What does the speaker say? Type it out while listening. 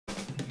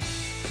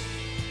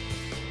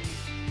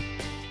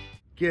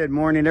Good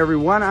morning,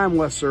 everyone. I'm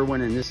Wes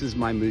Irwin, and this is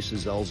my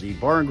Moose's LZ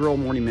Bar and Grill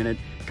Morning Minute,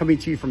 coming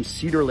to you from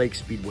Cedar Lake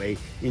Speedway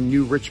in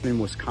New Richmond,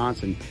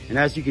 Wisconsin. And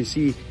as you can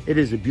see, it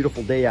is a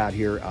beautiful day out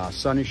here.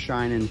 Sun is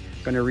shining,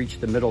 going to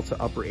reach the middle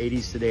to upper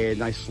 80s today. A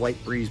nice slight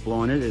breeze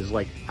blowing. It is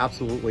like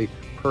absolutely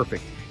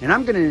perfect. And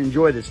I'm going to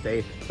enjoy this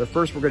day, but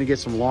first we're going to get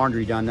some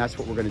laundry done. That's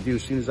what we're going to do.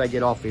 As soon as I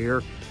get off of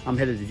here, I'm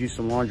headed to do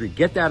some laundry,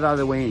 get that out of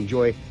the way, and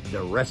enjoy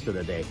the rest of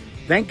the day.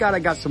 Thank God I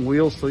got some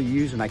wheels to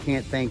use, and I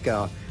can't thank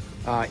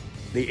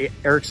the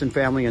Erickson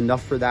family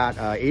enough for that.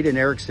 Aiden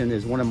Erickson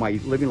is one of my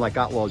Living Like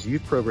Outlaws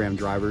youth program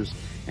drivers,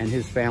 and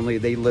his family,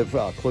 they live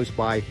close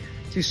by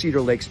to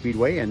Cedar Lake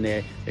Speedway, and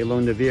they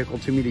loaned the vehicle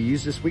to me to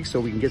use this week so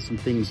we can get some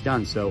things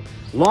done. So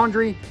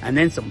laundry and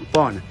then some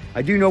fun.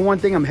 I do know one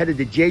thing, I'm headed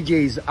to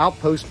JJ's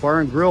Outpost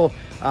Bar and Grill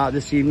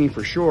this evening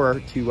for sure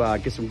to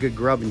get some good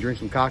grub and drink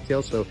some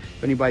cocktails. So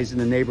if anybody's in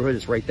the neighborhood,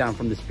 it's right down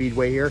from the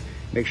Speedway here.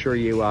 Make sure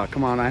you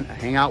come on and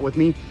hang out with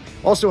me.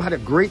 Also had a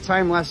great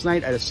time last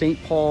night at a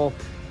St. Paul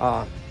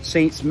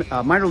Saints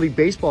minor league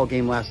baseball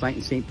game last night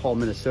in St. Paul,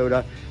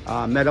 Minnesota.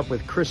 Met up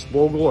with Chris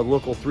Vogel, a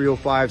local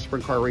 305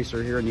 sprint car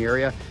racer here in the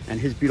area, and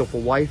his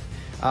beautiful wife,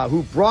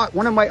 who brought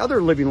one of my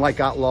other Living Like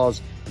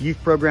Outlaws youth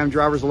program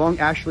drivers along,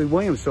 Ashley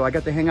Williams. So I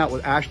got to hang out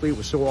with Ashley. It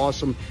was so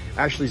awesome.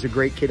 Ashley's a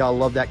great kid. I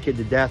love that kid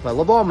to death. I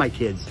love all my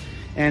kids.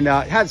 And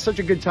had such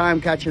a good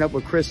time catching up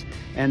with Chris,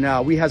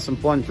 and we had some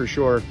fun for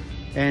sure.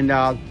 And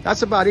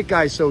that's about it,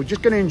 guys. So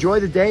just going to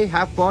enjoy the day,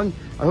 have fun.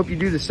 I hope you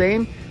do the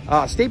same.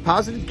 Stay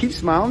positive, keep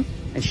smiling,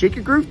 and shake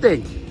your groove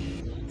thing.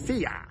 See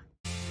ya.